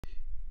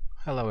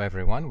Hello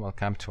everyone,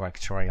 welcome to our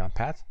tutorial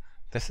path.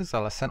 This is a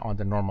lesson on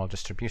the normal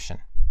distribution.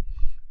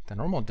 The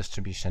normal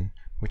distribution,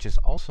 which is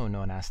also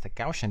known as the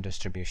Gaussian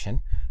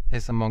distribution,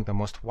 is among the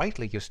most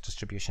widely used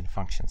distribution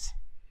functions.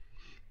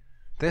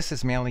 This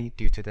is mainly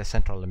due to the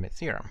central limit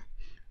theorem,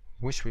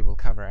 which we will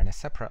cover in a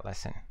separate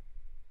lesson.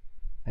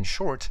 In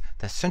short,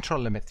 the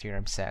central limit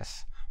theorem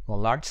says, when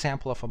a large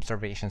sample of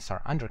observations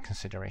are under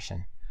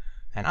consideration,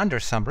 and under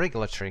some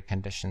regulatory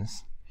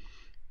conditions,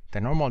 the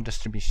normal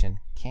distribution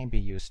can be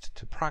used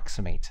to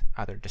approximate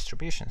other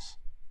distributions.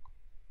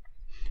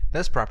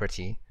 This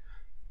property,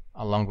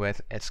 along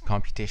with its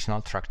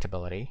computational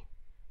tractability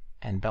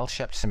and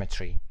bell-shaped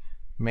symmetry,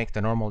 make the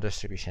normal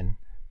distribution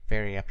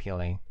very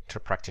appealing to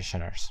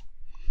practitioners.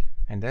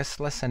 In this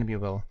lesson, we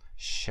will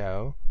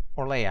show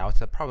or lay out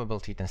the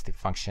probability density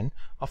function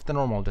of the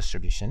normal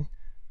distribution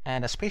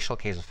and a spatial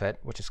case of it,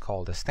 which is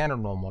called the standard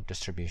normal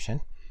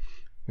distribution.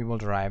 We will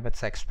derive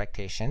its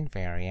expectation,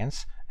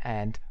 variance,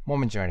 and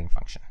moment generating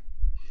function.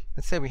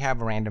 Let's say we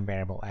have a random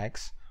variable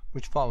x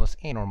which follows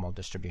a normal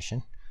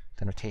distribution.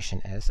 The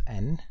notation is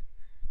n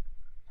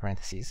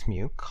parentheses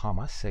mu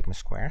comma sigma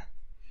square.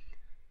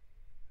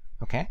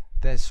 Okay,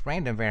 this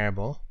random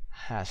variable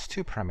has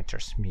two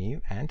parameters, mu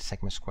and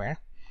sigma square.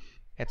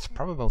 Its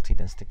probability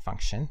density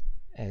function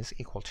is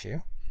equal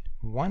to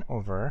 1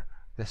 over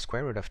the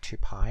square root of 2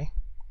 pi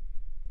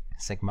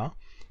sigma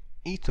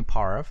e to the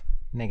power of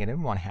negative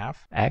 1/2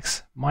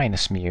 x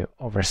minus mu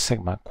over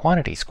sigma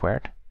quantity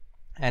squared,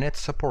 and its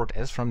support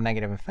is from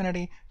negative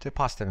infinity to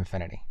positive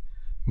infinity.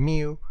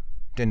 Mu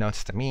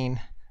denotes the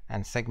mean,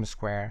 and sigma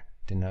square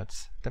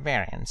denotes the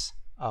variance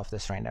of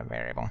this random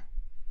variable.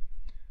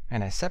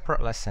 In a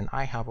separate lesson,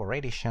 I have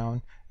already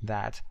shown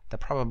that the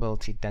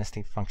probability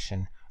density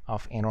function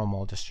of a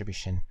normal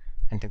distribution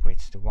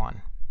integrates to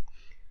 1.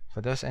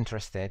 For those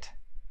interested,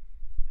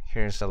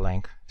 here's the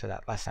link to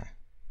that lesson.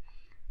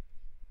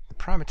 The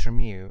parameter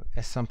mu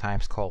is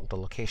sometimes called the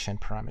location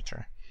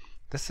parameter.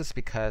 This is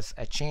because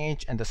a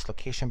change in this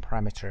location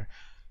parameter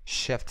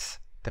shifts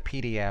the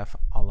PDF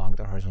along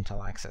the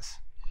horizontal axis.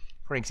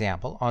 For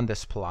example, on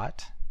this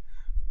plot,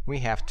 we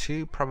have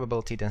two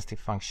probability density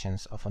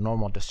functions of a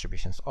normal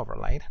distributions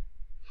overlaid.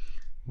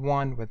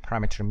 One with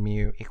parameter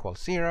mu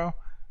equals 0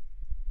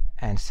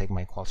 and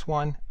sigma equals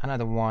 1.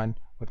 Another one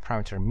with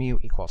parameter mu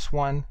equals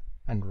 1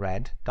 and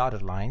red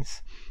dotted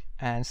lines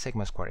and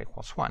sigma squared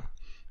equals 1.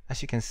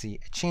 As you can see,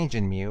 a change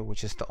in mu,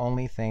 which is the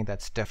only thing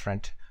that's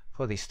different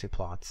for these two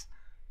plots,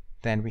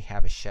 then we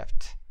have a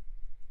shift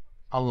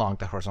along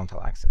the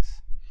horizontal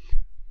axis.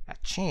 A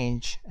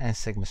change in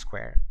sigma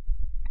squared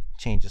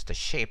changes the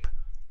shape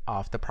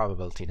of the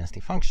probability density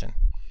function.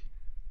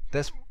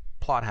 This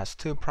plot has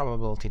two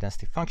probability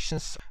density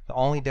functions. The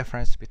only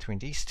difference between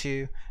these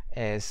two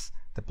is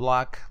the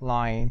black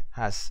line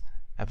has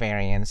a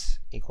variance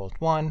equal to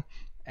 1,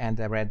 and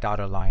the red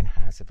dotted line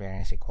has a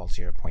variance equal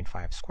to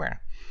 0.5 squared.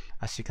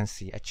 As you can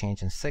see, a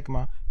change in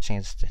sigma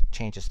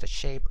changes the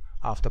shape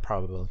of the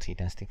probability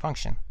density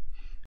function.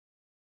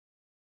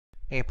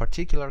 A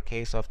particular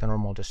case of the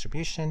normal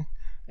distribution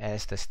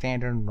is the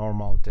standard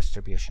normal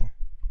distribution.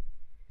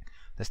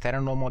 The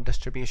standard normal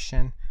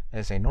distribution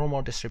is a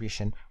normal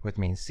distribution with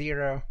mean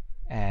 0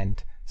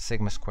 and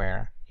sigma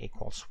squared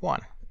equals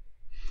 1.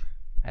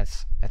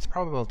 Its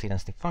probability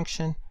density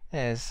function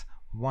is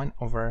 1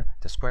 over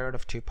the square root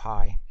of 2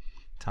 pi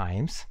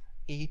times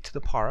e to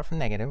the power of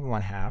negative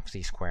 1/2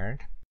 z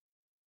squared.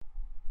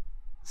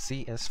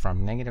 Z is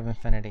from negative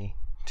infinity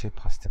to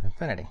positive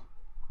infinity.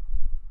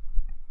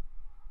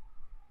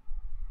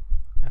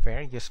 A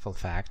very useful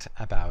fact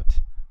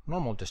about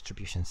normal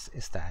distributions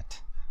is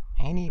that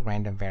any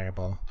random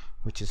variable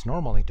which is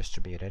normally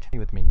distributed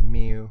with mean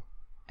mu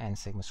and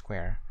sigma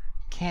square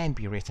can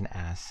be written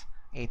as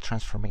a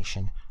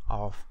transformation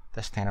of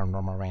the standard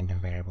normal random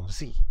variable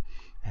z,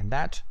 and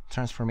that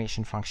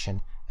transformation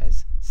function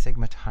is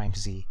sigma times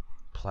z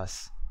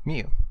plus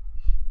mu,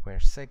 where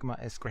sigma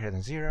is greater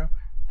than 0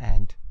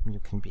 and mu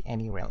can be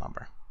any real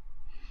number.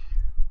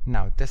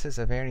 Now, this is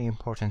a very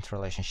important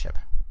relationship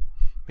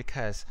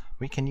because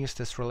we can use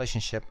this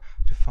relationship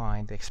to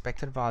find the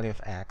expected value of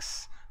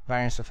x,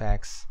 variance of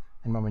x,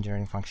 and moment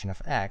generating function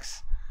of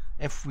x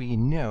if we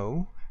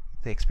know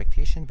the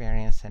expectation,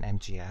 variance, and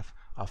MGF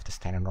of the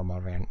standard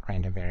normal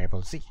random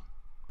variable z.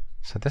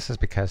 So this is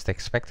because the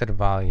expected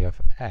value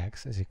of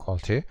x is equal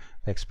to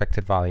the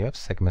expected value of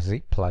sigma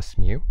z plus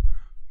mu,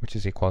 which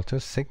is equal to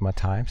sigma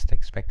times the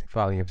expected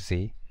value of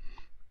z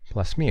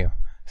plus mu.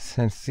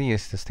 Since z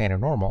is the standard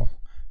normal,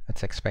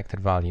 its expected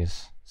value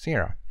is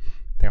 0.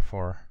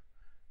 Therefore,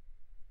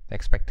 the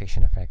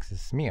expectation of x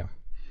is mu.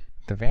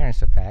 The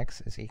variance of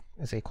x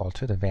is equal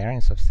to the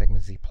variance of sigma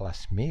z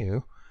plus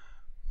mu,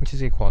 which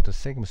is equal to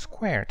sigma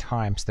squared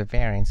times the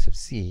variance of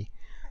z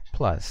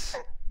plus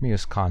mu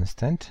is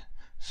constant,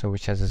 so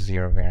which has a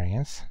 0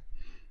 variance,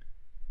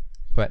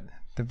 but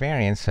the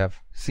variance of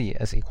z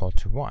is equal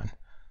to 1.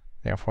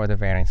 Therefore, the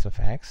variance of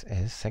x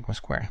is sigma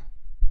squared.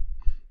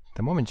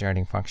 The moment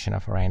generating function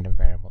of a random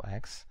variable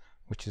x,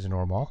 which is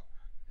normal,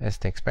 is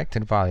the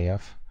expected value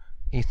of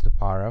e to the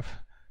power of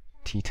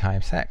t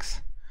times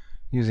x.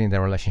 using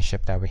the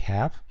relationship that we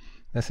have.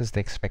 This is the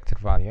expected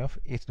value of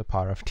e to the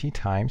power of t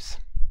times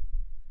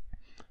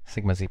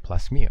sigma z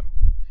plus mu,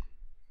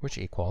 which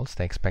equals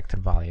the expected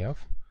value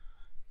of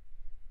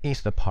e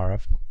to the power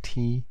of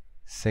t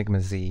sigma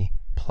z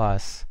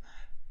plus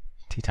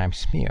t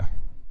times mu,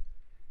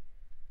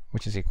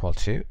 which is equal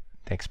to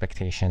the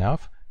expectation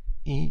of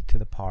e to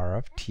the power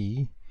of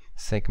t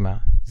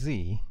sigma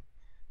z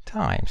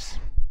times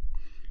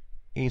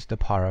e to the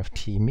power of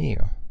t mu,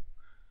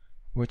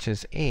 which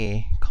is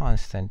a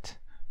constant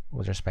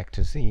with respect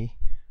to z,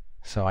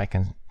 so I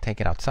can take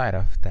it outside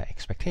of the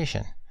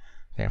expectation.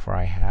 Therefore,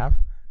 I have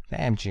the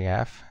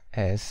MGF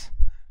is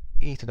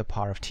e to the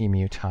power of t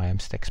mu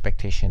times the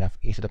expectation of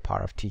e to the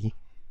power of t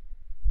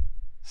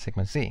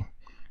sigma z.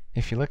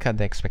 If you look at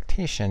the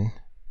expectation,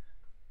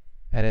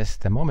 it is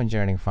the moment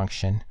generating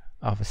function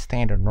of a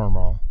standard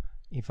normal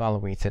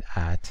evaluated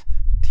at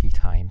t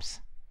times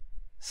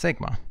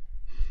sigma.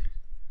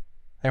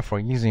 Therefore,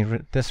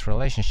 using this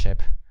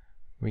relationship,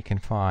 we can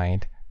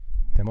find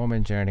the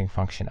moment generating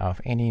function of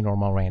any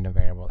normal random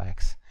variable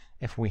x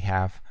if we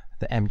have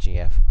the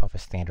MGF of a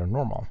standard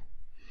normal.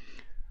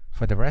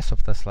 For the rest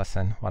of this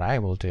lesson, what I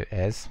will do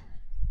is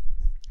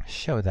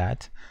show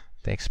that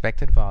the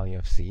expected value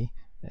of z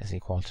is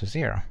equal to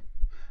 0.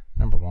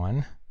 Number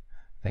one,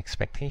 the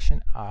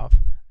expectation of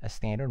a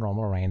standard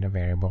normal random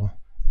variable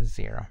is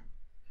 0.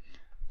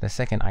 The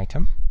second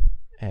item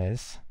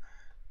is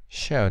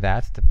show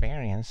that the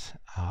variance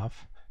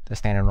of the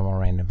standard normal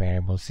random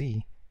variable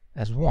z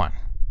is 1.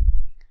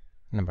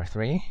 Number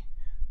 3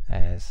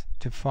 is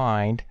to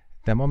find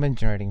the moment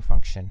generating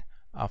function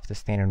of the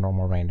standard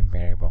normal random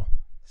variable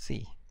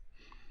z,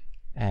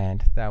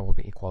 and that will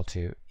be equal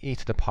to e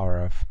to the power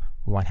of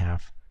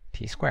 1/2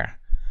 t squared.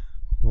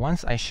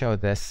 Once I show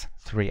this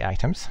 3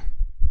 items,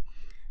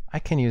 I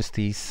can use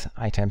these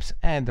items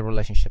and the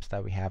relationships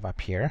that we have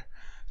up here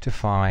to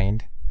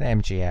find the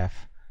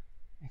MGF,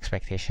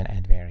 expectation,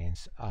 and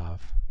variance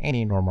of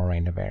any normal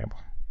random variable.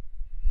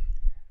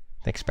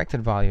 The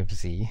expected value of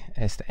z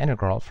is the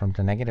integral from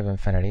the negative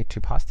infinity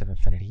to positive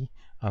infinity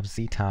of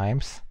z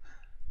times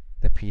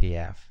the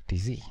PDF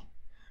dz,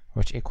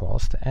 which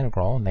equals the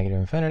integral negative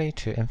infinity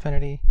to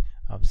infinity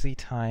of z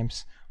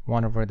times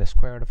 1 over the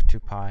square root of 2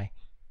 pi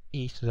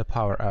e to the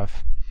power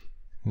of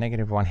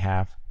negative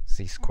 1/2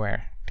 z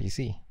squared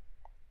dz.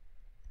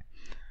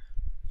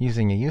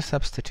 Using a u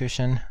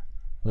substitution,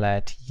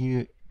 let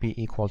u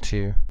be equal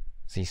to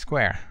z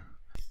squared.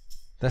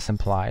 This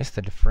implies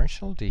the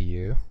differential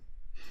du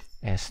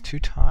is 2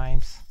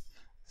 times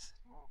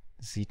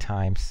z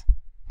times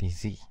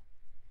dz.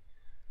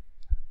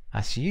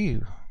 As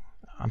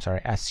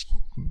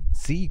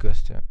z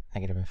goes to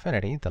negative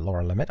infinity, the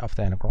lower limit of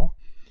the integral,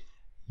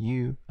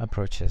 u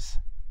approaches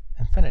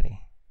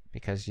infinity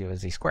because u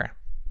is z squared.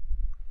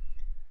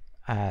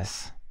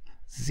 As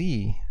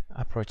z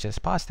approaches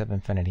positive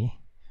infinity,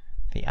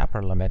 the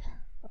upper limit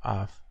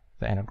of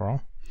the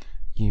integral,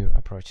 u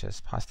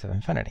approaches positive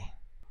infinity.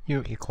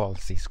 U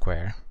equals z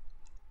squared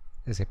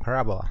is a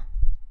parabola.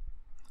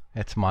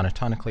 It's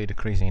monotonically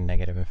decreasing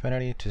negative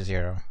infinity to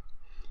 0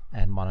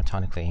 and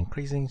monotonically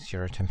increasing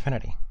 0 to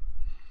infinity.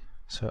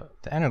 So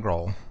the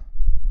integral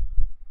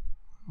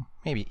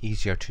may be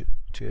easier to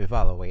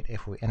evaluate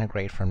if we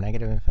integrate from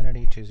negative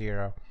infinity to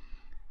 0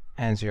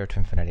 and 0 to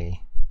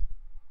infinity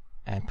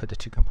and put the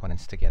two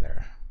components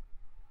together.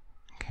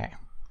 Okay,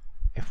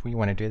 if we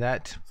want to do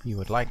that, we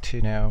would like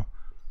to know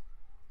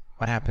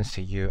what happens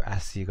to u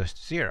as z goes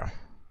to 0.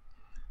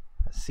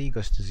 As z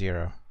goes to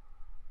 0,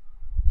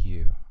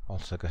 u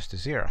also goes to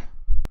 0.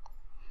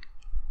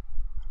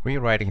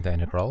 Rewriting the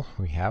integral,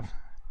 we have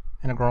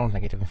integral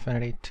negative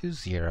infinity to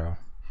 0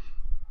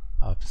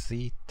 of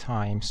z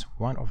times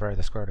 1 over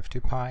the square root of 2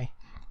 pi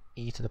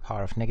e to the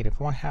power of negative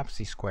 1/2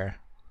 z squared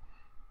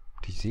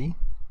dz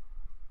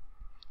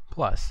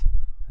plus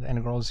the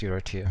integral 0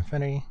 to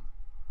infinity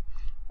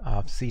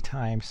of z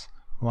times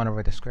 1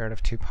 over the square root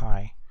of 2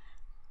 pi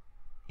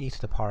e to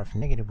the power of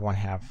negative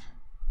 1/2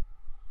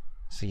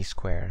 z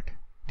squared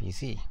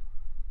dz.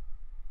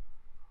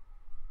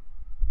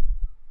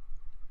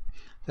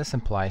 This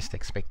implies the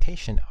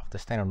expectation of the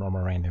standard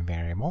normal random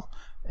variable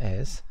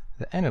is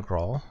the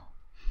integral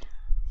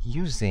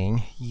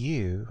using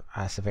u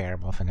as a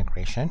variable of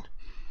integration.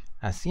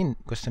 As z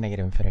goes to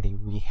negative infinity,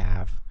 we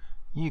have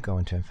u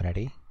going to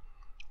infinity.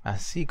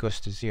 As z goes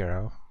to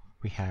 0,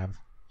 we have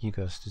u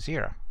goes to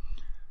 0.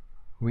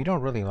 We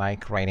don't really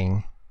like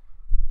writing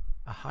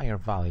a higher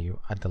value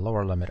at the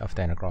lower limit of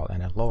the integral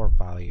and a lower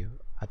value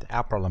at the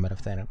upper limit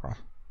of the integral.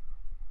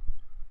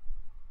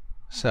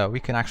 So we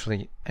can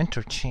actually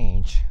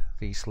interchange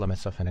these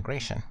limits of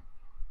integration,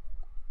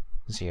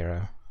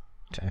 0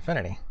 to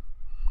infinity.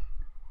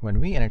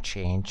 When we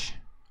interchange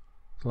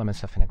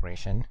limits of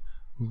integration,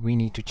 we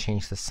need to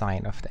change the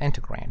sign of the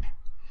integrand.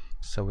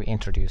 So we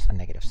introduce a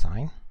negative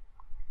sign.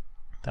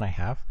 Then I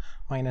have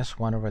minus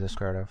 1 over the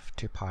square root of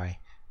 2 pi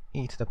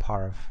e to the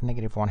power of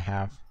negative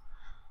 1/2.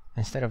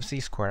 Instead of z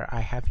squared,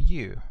 I have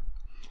u.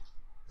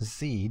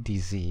 Z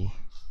dz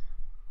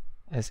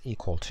is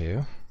equal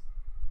to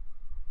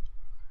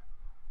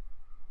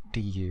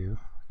du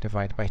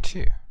divided by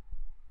 2.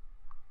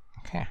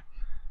 Okay,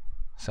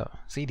 so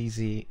z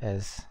dz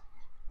is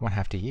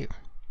 1/2 du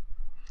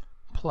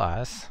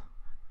plus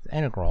the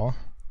integral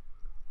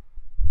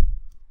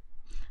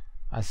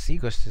as z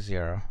goes to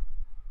 0,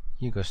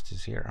 u goes to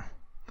 0.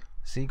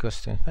 Z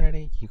goes to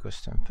infinity, u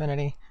goes to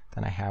infinity.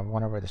 Then I have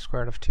 1 over the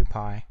square root of 2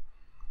 pi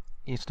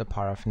e to the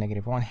power of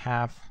negative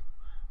 1/2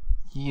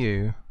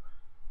 u.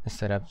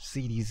 Instead of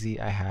z dz,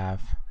 I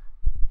have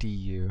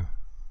du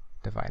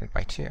divided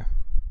by 2.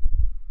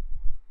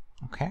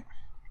 Okay.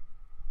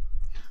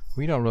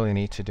 We don't really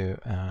need to do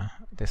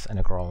this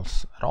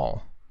integrals at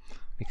all,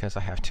 because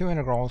I have two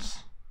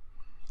integrals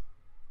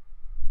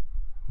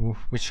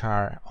which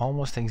are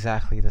almost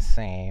exactly the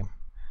same,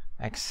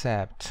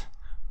 except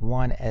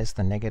one is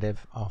the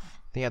negative of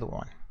the other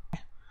one.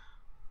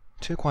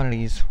 Two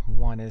quantities,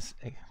 one is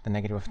the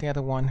negative of the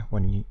other one.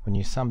 When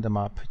you sum them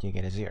up, you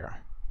get a 0.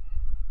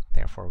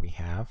 Therefore, we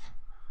have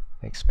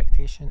the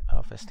expectation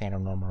of a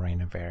standard normal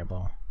random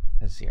variable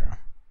is 0.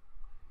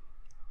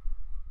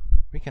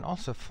 We can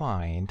also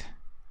find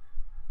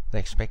the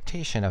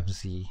expectation of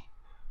z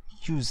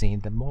using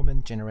the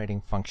moment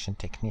generating function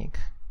technique.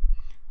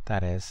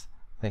 That is,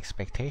 the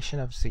expectation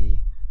of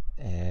z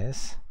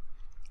is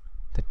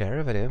the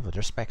derivative with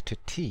respect to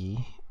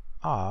t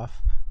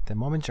of the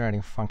moment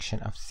generating function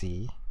of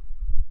z,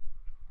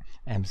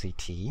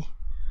 mzt,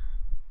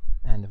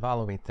 and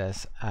evaluate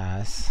this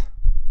as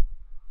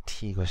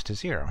t goes to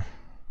 0.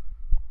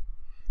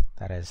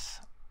 That is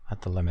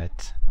at the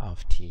limit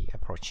of t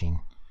approaching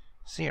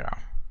 0.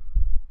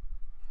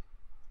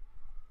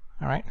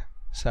 Alright,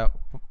 so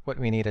what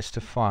we need is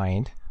to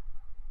find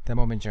the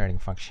moment generating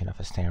function of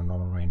a standard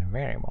normal random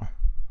variable,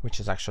 which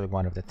is actually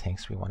one of the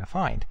things we want to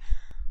find.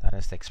 That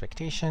is the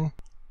expectation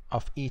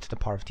of e to the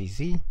power of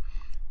tz.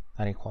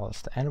 That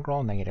equals the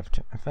integral negative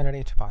to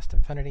infinity to positive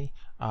infinity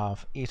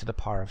of e to the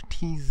power of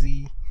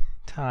tz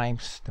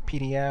times the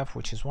PDF,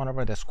 which is 1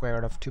 over the square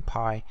root of 2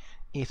 pi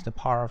e to the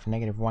power of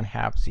negative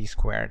 1/2 z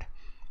squared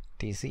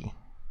dz.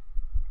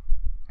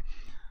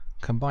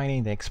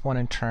 Combining the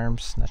exponent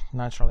terms,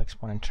 natural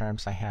exponent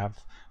terms, I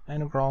have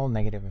integral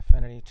negative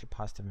infinity to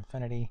positive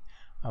infinity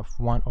of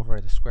 1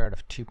 over the square root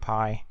of 2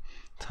 pi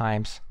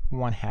times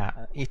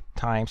 1/2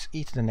 times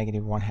e to the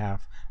negative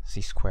 1/2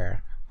 z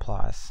squared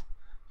plus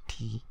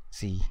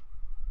tz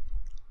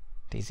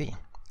dz.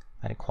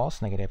 That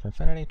equals negative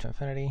infinity to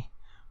infinity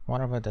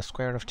 1 over the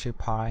square root of 2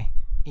 pi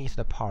e to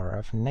the power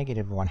of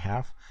negative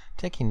 1/2.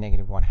 Taking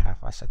negative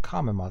 1/2 as a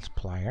common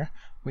multiplier,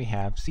 we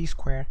have z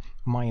squared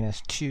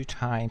minus 2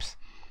 times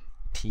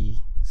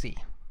tz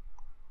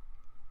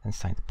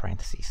inside the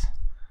parentheses.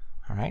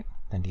 Alright,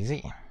 then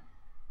dz.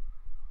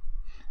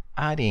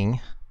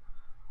 Adding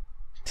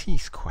t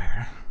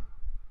squared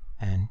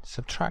and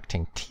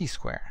subtracting t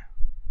squared.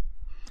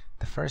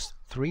 The first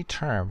three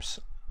terms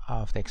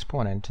of the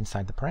exponent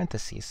inside the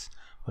parentheses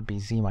would be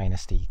z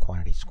minus d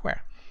quantity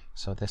squared.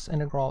 So this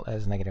integral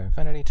is negative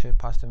infinity to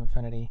positive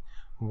infinity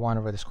 1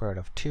 over the square root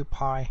of 2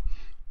 pi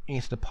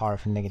e to the power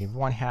of negative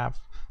 1/2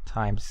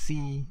 times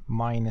z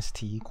minus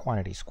t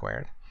quantity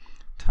squared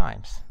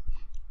times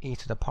e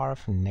to the power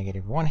of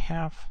negative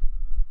 1/2.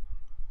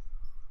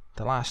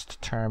 The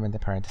last term in the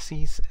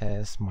parentheses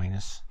is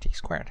minus t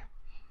squared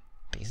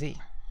dz.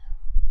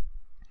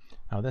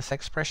 Now this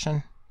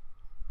expression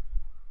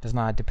does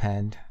not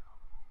depend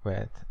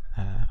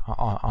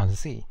on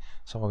z,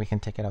 so we can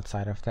take it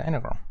outside of the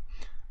integral.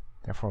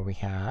 Therefore, we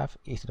have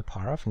e to the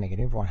power of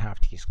negative 1/2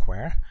 t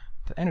squared,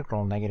 the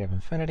integral negative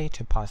infinity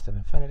to positive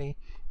infinity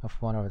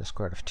of 1 over the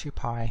square root of 2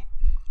 pi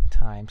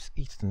times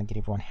e to the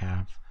negative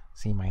 1/2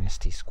 z minus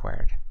t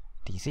squared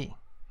dz.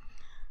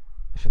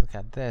 If you look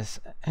at this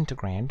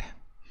integrand,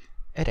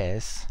 it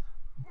is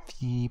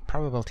the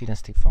probability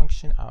density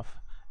function of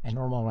a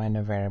normal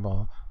random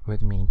variable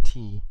with mean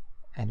t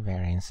and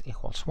variance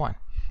equals 1.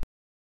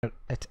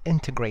 It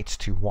integrates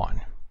to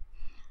 1.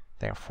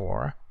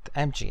 Therefore, the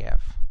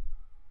MGF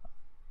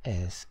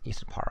is e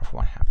to the power of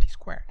 1/2 t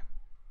squared.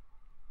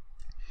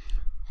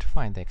 To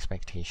find the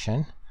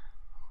expectation,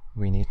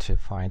 we need to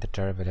find the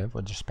derivative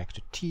with respect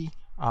to t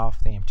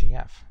of the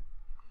MGF,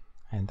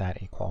 and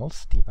that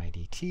equals d by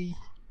dt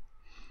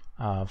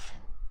of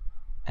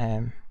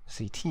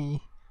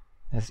mct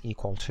is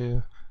equal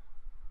to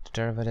the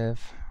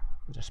derivative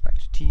with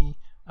respect to t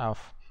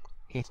of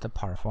e to the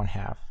power of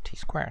 1/2 t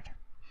squared.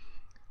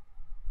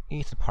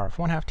 E to the power of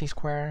 1/2 t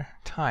squared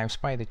times,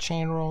 by the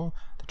chain rule,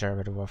 the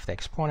derivative of the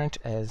exponent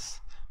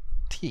is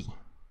t.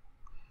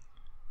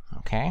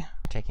 Okay,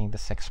 taking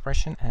this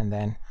expression and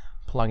then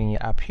plugging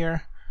it up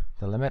here,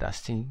 the limit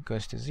as t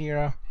goes to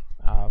 0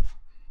 of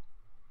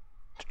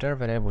the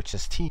derivative, which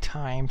is t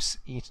times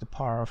e to the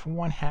power of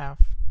 1/2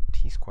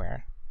 t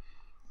squared.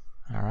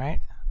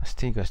 Alright, as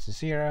t goes to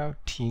 0,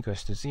 t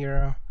goes to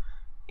 0,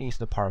 e to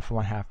the power of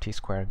 1/2 t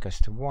squared goes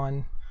to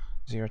 1,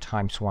 0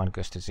 times 1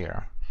 goes to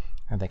 0.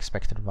 And the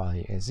expected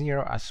value is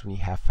 0, as we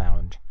have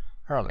found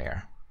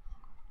earlier.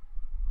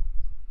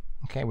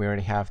 Okay, we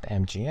already have the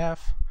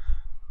MGF.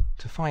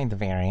 To find the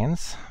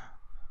variance,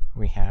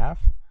 we have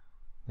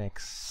the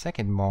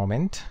second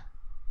moment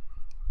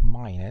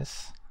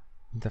minus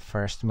the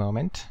first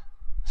moment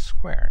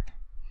squared,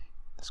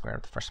 the square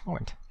of the first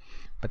moment.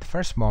 But the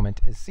first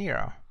moment is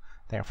 0.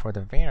 Therefore,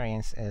 the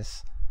variance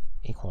is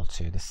equal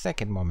to the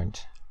second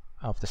moment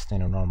of the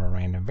standard normal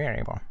random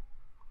variable.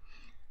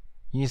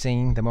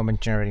 Using the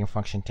moment generating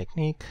function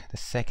technique, the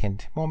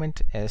second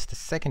moment is the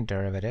second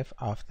derivative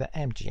of the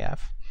MGF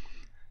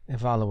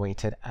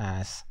evaluated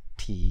as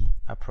t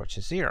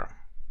approaches 0.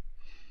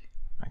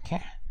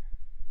 Okay,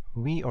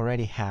 we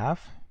already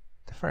have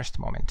the first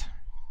moment,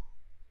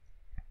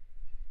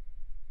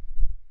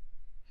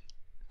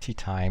 t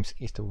times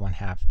e to the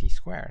 1/2 d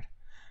squared.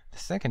 The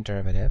second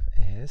derivative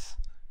is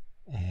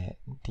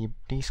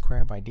d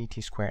squared by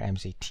dt squared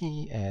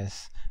mzt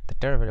is the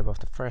derivative of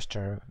the first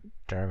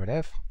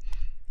derivative,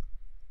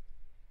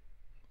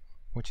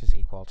 which is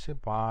equal to,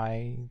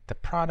 by the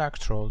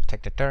product rule,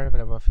 take the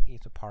derivative of e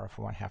to the power of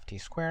 1/2 t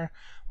squared,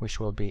 which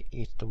will be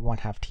e to the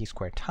 1/2 t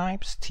squared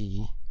times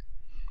t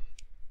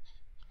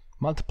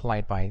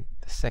multiplied by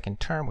the second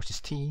term, which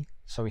is t,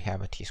 so we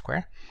have a t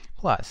squared,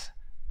 plus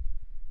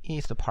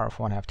e to the power of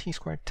 1/2 t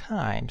squared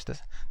times the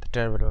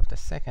derivative of the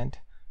second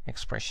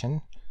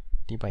expression,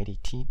 d by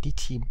dt.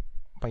 dt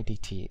by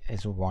dt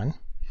is 1.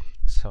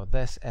 So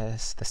this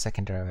is the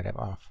second derivative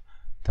of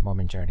the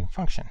moment generating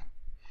function.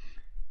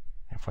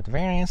 Therefore, the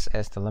variance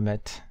is the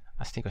limit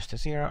as t goes to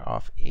 0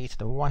 of e to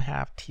the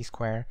 1/2 t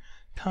squared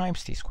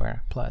times t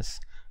squared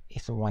plus e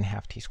to the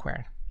 1/2 t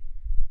squared.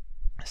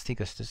 As t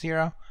goes to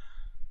 0,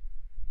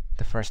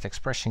 the first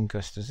expression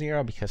goes to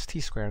 0 because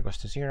t squared goes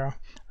to 0.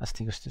 As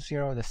t goes to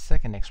 0, the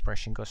second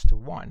expression goes to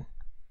 1.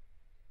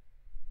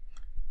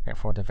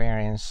 Therefore, the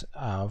variance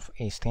of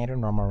a standard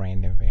normal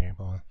random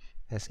variable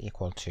is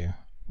equal to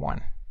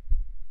 1.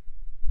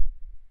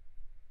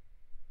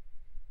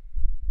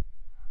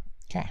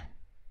 Okay.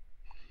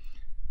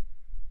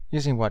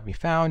 Using what we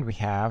found, we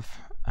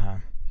have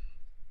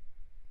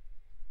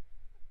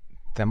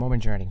the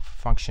moment generating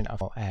function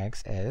of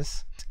x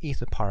is e to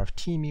the power of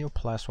t mu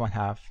plus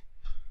 1/2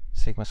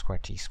 sigma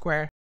squared t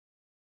squared.